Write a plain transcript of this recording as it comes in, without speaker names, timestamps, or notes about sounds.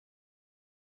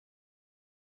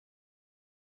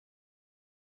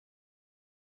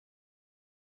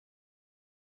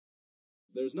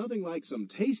There's nothing like some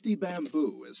tasty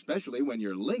bamboo, especially when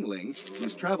you're Ling Ling,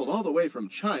 who's traveled all the way from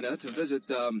China to visit,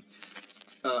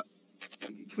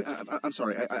 I'm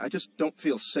sorry, I just don't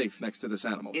feel safe next to this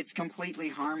animal. It's completely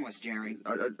harmless, Jerry.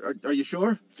 Are you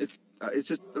sure? It's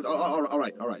just, all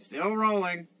right. Still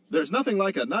rolling. There's nothing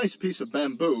like a nice piece of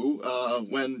bamboo,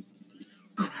 when...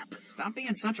 Crap. Stop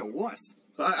being such a wuss.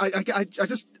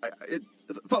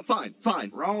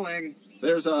 Fine. Rolling.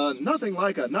 There's nothing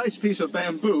like a nice piece of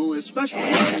bamboo,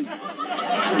 especially when...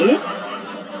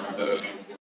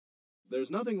 There's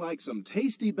nothing like some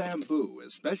tasty bamboo,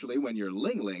 especially when you're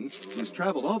Ling Ling, who's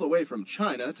traveled all the way from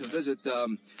China to visit,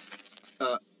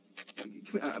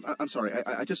 I'm sorry,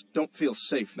 I just don't feel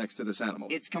safe next to this animal.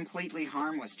 It's completely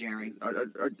harmless, Jerry.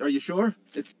 Are you sure?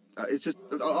 It's just,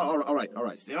 all right.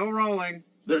 Still rolling.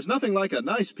 There's nothing like a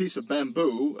nice piece of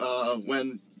bamboo,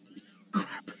 when...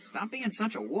 Crap. Stop being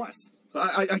such a wuss.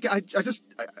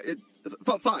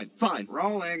 Fine.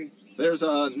 Rolling. There's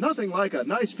nothing like a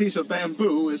nice piece of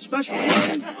bamboo, especially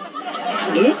when...